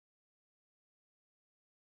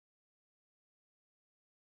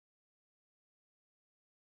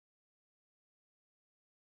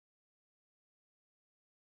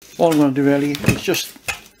all I'm going to do really is just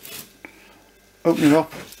open it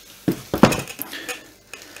up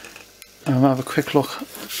and have a quick look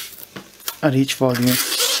at each volume.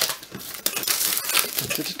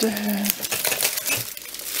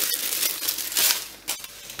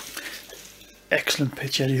 Excellent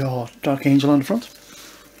picture of your Dark Angel on the front.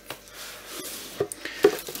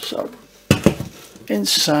 So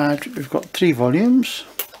inside we've got 3 volumes.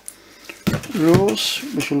 Rules,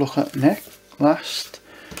 which we'll look at last.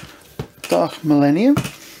 Dark Millennium.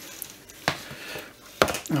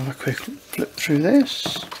 Have a quick flip through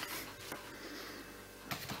this.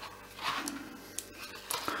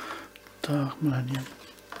 Dark Millennium.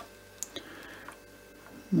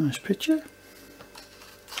 Nice picture.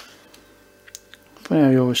 Funny how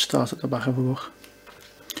you always start at the back of a book.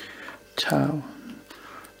 Tau,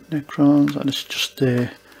 Necrons, and it's just the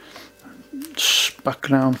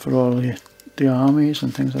background for all the armies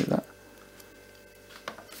and things like that.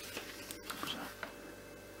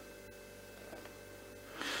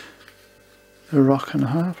 The Rock and a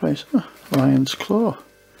Hard Place. Oh, Lion's Claw.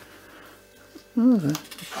 Oh, the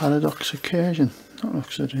Paradox Occasion. That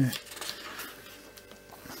looks at here.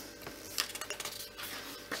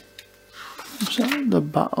 What's that? The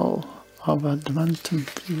Battle of Adamantium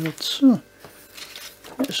Fields. Oh.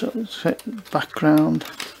 So it's background.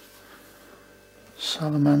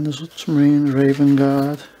 Salamanders, Ultramarines, Raven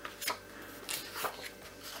Guard.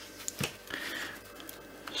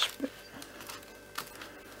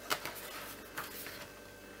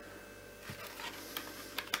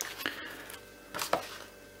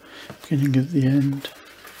 Beginning of the end.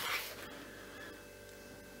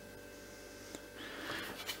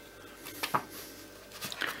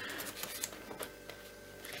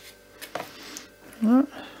 Right.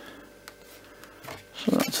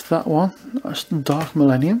 So that's that one. That's the Dark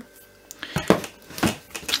Millennium.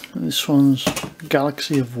 And this one's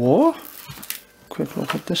Galaxy of War. Quick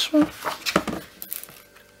look at this one.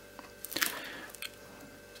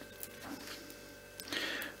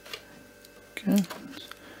 Okay.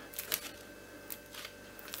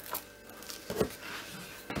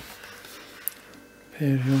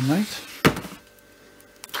 Imperial Knight.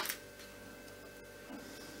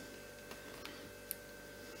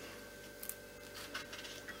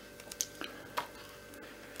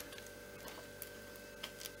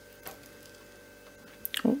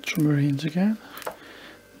 Ultramarines again.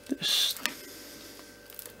 This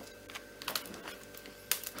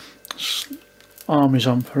armies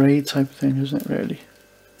on parade type of thing, isn't it, really?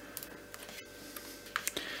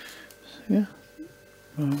 So, yeah.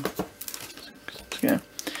 Well, yeah.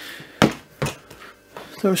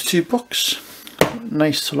 Those 2 books,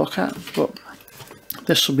 nice to look at, but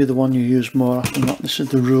this will be the one you use more often than not. This is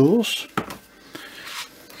the rules.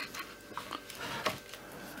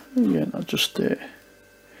 Again, I'll just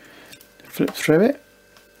flip through it,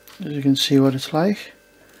 as you can see what it's like.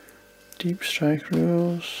 Deep Strike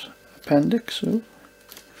rules, appendix. Oh,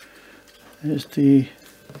 there's the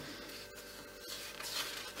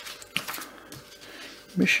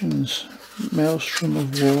missions, Maelstrom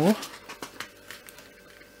of War.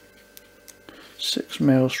 6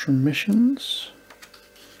 Maelstrom missions.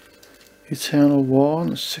 Eternal War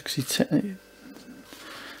and 6 Eternal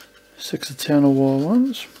War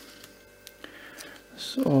ones.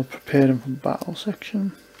 All preparing for battle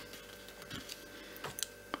section.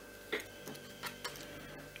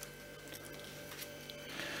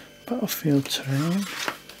 Battlefield terrain.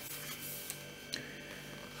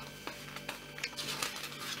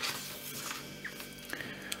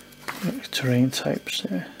 Terrain types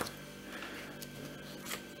there.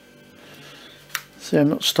 See, I'm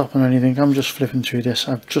not stopping anything, I'm just flipping through this.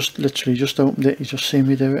 I've just literally just opened it, you just see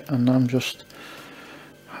me do it, and I'm just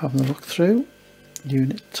having a look through.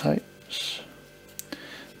 Unit types,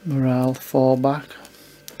 morale, fallback.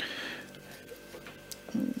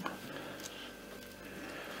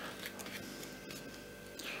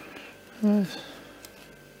 Right.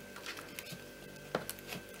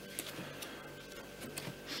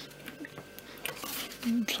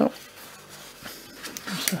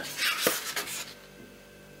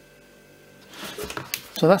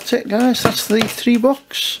 So that's it, guys. That's the 3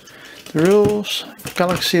 books: the rules,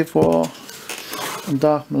 Galaxy of War, and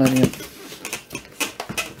Dark Millennium.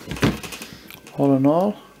 All in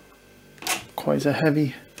all, quite a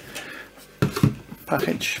heavy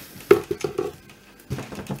package.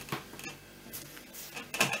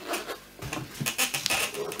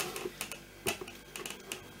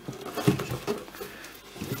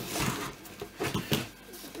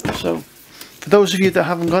 So, for those of you that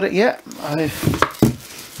haven't got it yet, I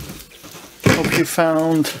hope you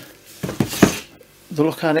found the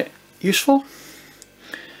look at it useful.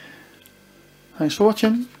 Thanks for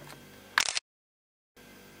watching.